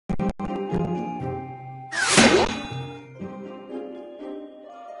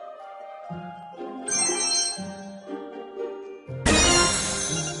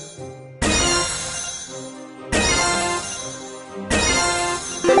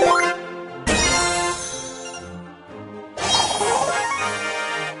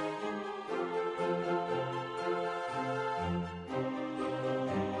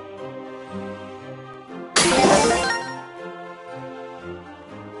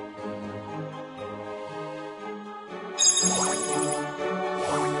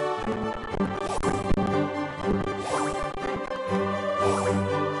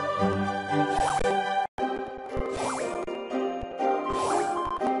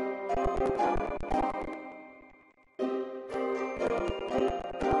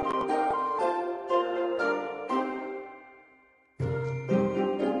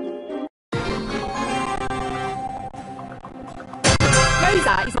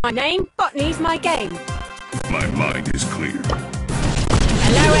Rosa is my name, botany's my game. My mind is clear.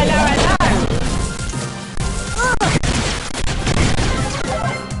 Hello, hello, hello!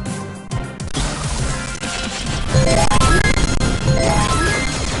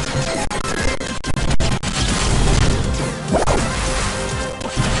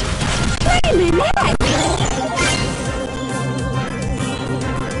 Wait a minute!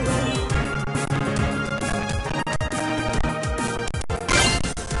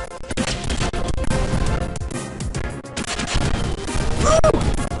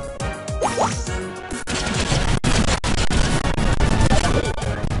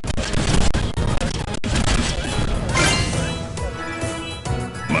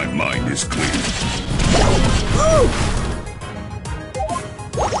 My mind is clear.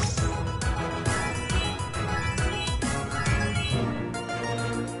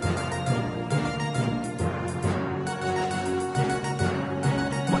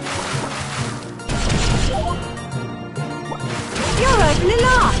 You're opening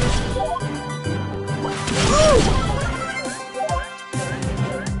up!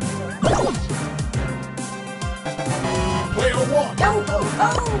 Player one.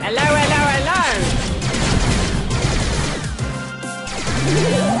 Hello, hello, hello!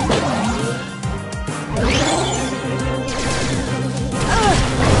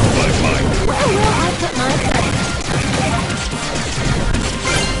 My mind. Where will I put my foot?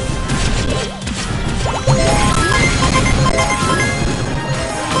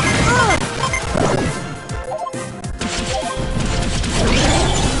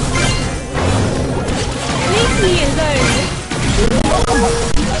 Leave me alone!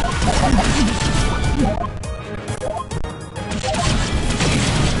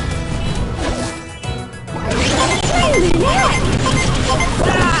 Wait a minute!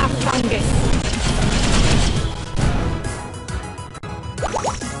 Ah, fungus!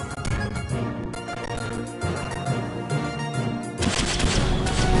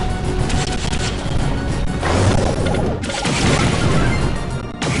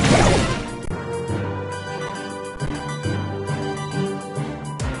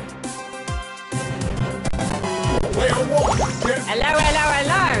 Hello, hello,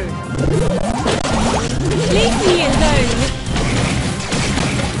 hello! Leave me alone!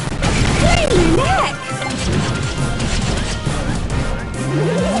 Wait a minute!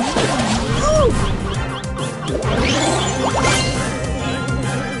 Oh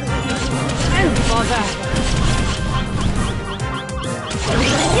bother!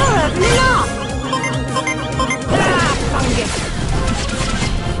 You're opening up! Ah, fungus!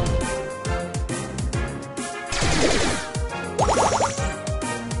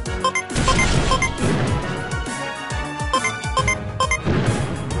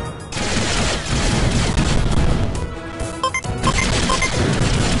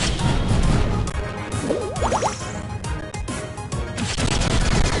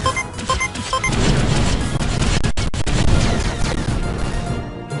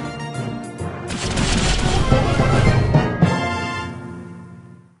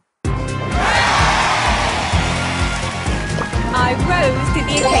 I rose to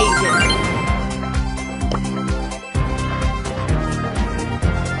the occasion.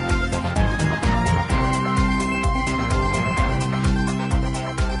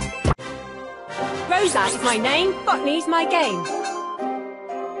 Rosa is my name, botany's my game.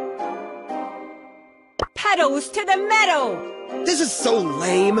 Pedals to the metal! This is so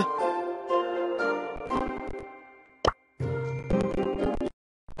lame.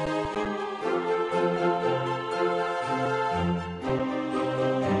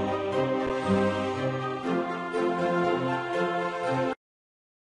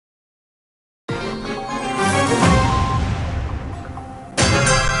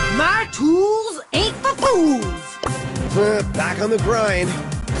 My tools ain't for fools. Back on the grind.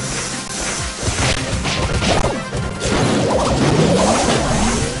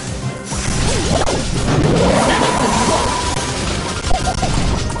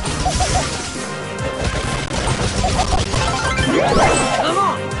 Come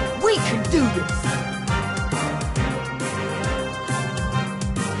on, we can do this.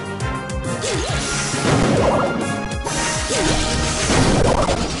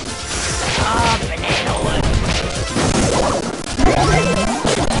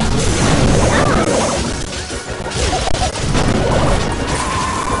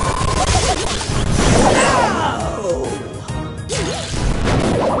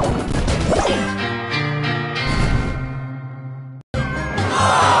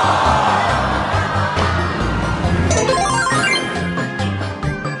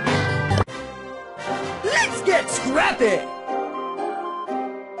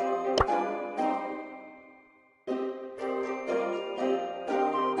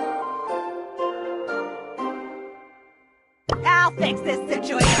 I'll fix this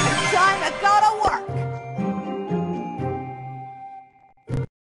situation. Time to go to work.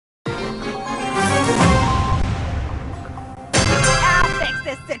 I'll fix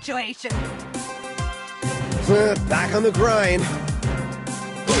this situation. Back on the grind.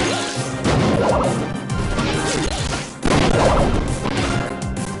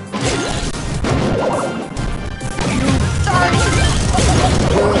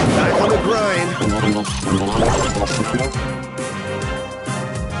 Back on the grind.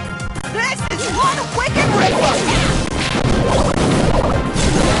 This is one wicked rip-off.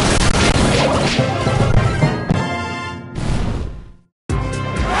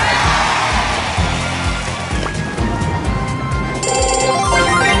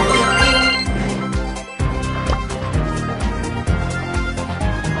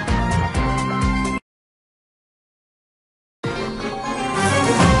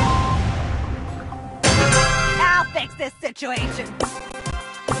 This situation.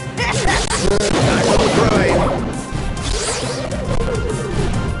 Back on the grind.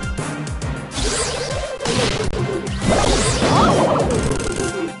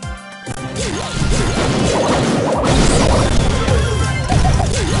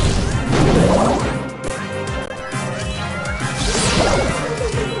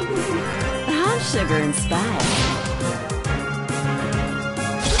 I'm sugar and spice.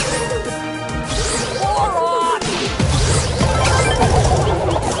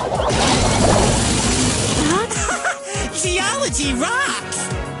 Geology rocks!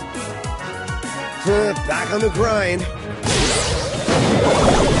 Back on the grind.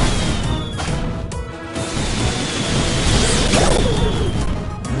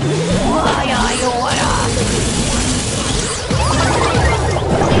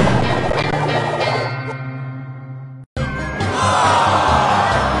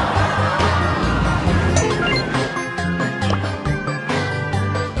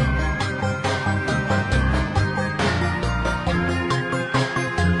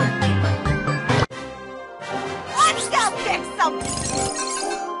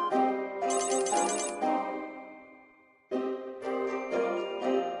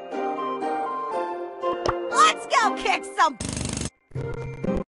 Let's go kick some.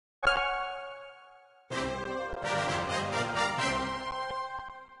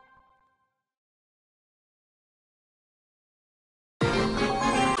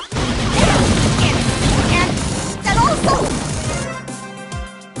 And also.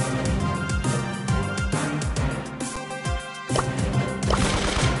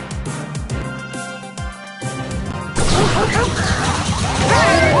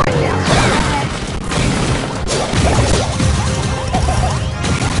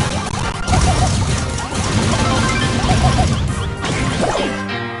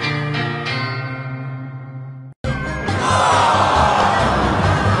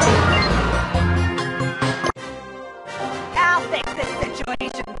 I'll fix this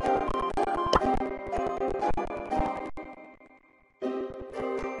situation.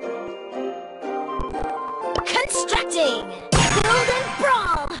 Constructing! Build and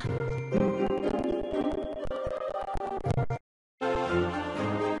brawl!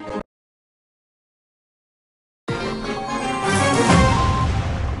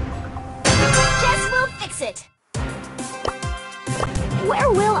 Jess will fix it! Where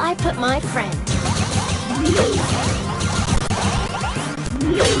will I put my friend?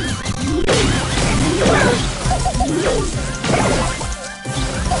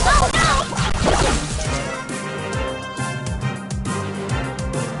 Oh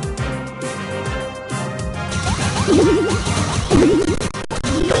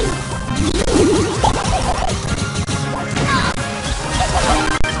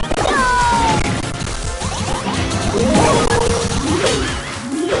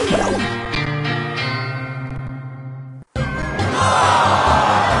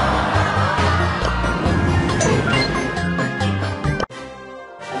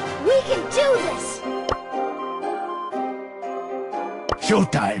we can do this!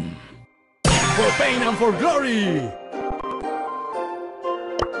 Showtime! For pain and for glory!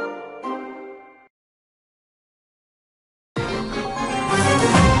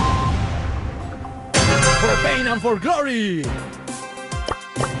 For pain and for glory!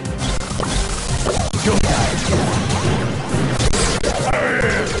 Showtime!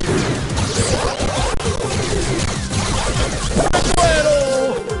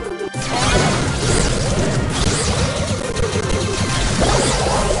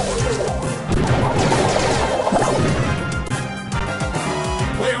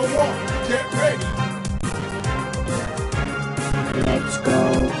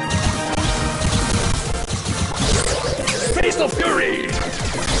 of fury!